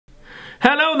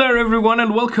Hello there everyone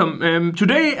and welcome.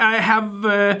 Today I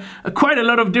have quite a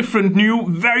lot of different new,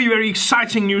 very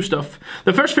exciting new stuff.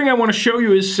 The first thing I want to show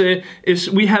you is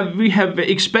we have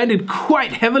expanded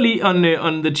quite heavily on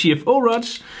the TFO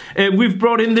rods. We've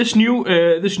brought in this new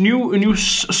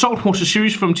saltwater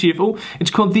series from TFO. It's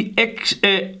called the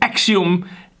Axiom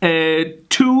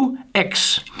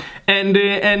 2X, and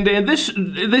this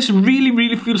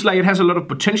really feels like it has a lot of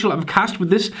potential. I've cast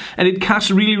with this and it casts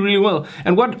really well,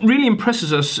 and what really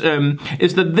impresses us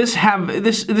is that this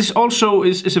also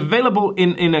is available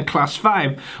in a class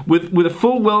 5 with a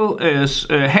full well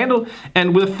handle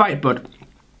and with a fight butt.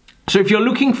 So if you're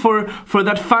looking for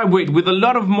that 5 weight with a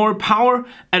lot of more power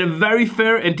at a very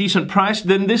fair and decent price,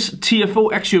 then this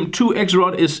TFO Axiom 2X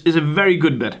rod is a very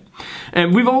good bet.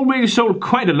 We've already sold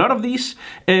quite a lot of these,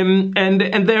 and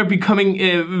they're becoming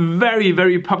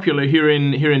very popular here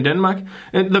in Denmark.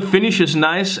 The finish is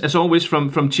nice as always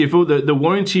from TFO. The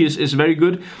warranty is very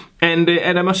good, and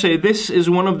I must say this is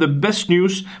one of the best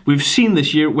news we've seen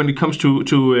this year when it comes to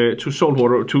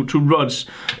saltwater, to rods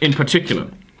in particular.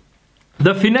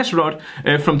 The finesse rod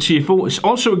from TFO is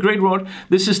also a great rod.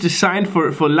 This is designed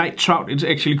for light trout. It's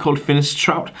actually called finesse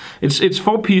trout. It's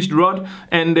 4-pieced rod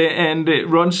and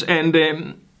rods, and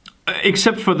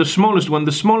except for the smallest one.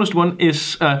 The smallest one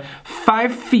is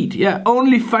 5 feet. Yeah,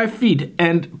 only 5 feet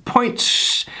and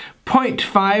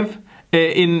 0.5.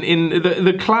 In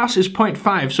the class is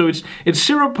 0.5. So it's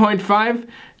 0.5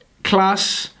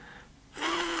 class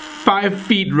 5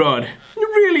 feet rod. It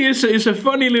really is a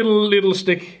funny little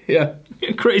stick. Yeah.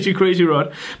 Crazy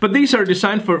rod, but these are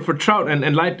designed for trout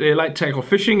and light tackle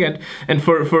fishing and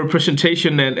for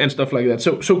presentation and stuff like that.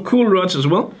 So cool rods as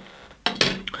well.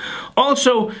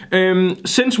 Also,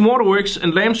 since Waterworks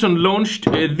and Lamson launched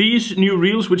these new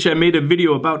reels, which I made a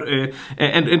video about,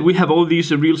 and we have all these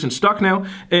reels in stock now,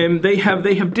 they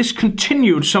have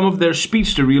discontinued some of their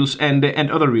speedster reels and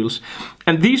other reels.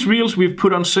 And these reels we've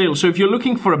put on sale. So if you're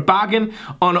looking for a bargain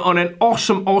on an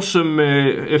awesome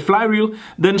fly reel,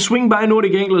 then swing by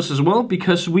Nordic Anglers as well,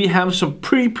 because we have some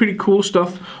pretty cool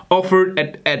stuff offered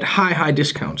at high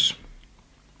discounts.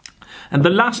 And the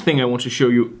last thing I want to show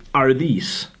you are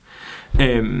these.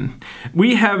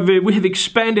 We have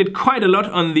expanded quite a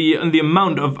lot on the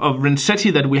amount of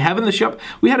Rensetti that we have in the shop.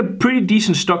 We had a pretty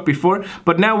decent stock before,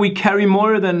 but now we carry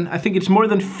more than, I think it's more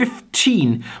than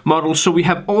 15 models. So we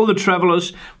have all the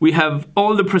travelers, we have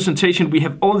all the presentation, we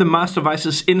have all the master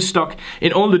vices in stock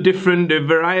in all the different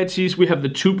varieties. We have the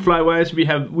tube fly wise, we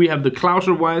have the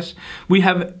Klauser wise, we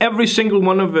have every single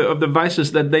one of the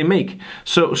vices that they make.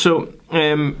 So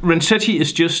Rensetti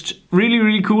is just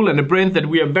really cool, and a brand that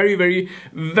we are very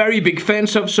big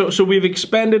fans of. So we've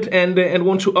expanded and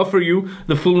want to offer you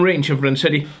the full range of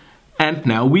Rensetti, and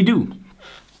now we do.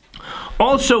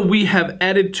 Also, we have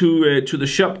added to the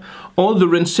shop all the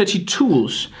Rensetti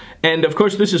tools, and of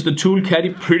course this is the tool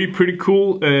caddy, pretty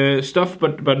cool stuff,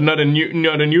 but not a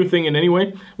new thing in any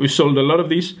way. We've sold a lot of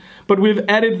these, but we've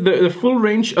added the full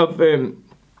range of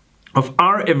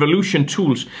our evolution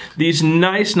tools. These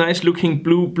nice looking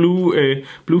blue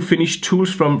finished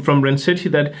tools from Rensetti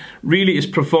that really is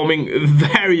performing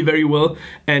very well,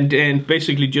 and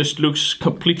basically just looks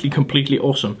completely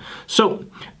awesome. So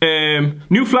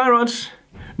new fly rods,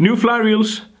 new fly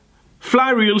reels,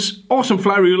 awesome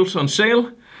fly reels on sale,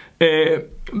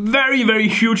 very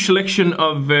huge selection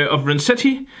of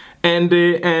Rensetti, and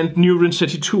new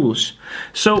Rensetti tools.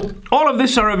 So all of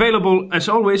this are available as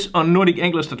always on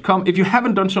nordicanglers.com. If you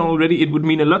haven't done so already, it would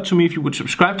mean a lot to me if you would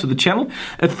subscribe to the channel.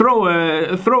 Throw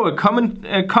a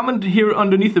comment here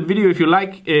underneath the video if you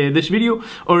like this video,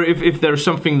 or if there's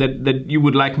something that you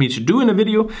would like me to do in a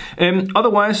video.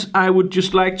 Otherwise, I would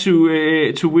just like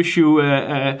to wish you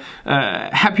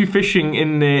happy fishing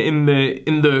in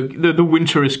the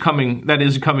winter is coming. That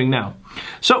is coming now.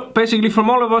 So basically, from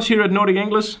all of us here at Nordic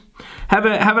Anglers, have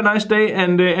a nice day,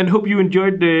 and hope you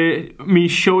enjoyed me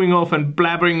showing off and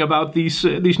blabbering about these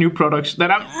new products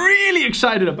that I'm really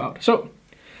excited about. So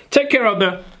take care out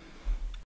there.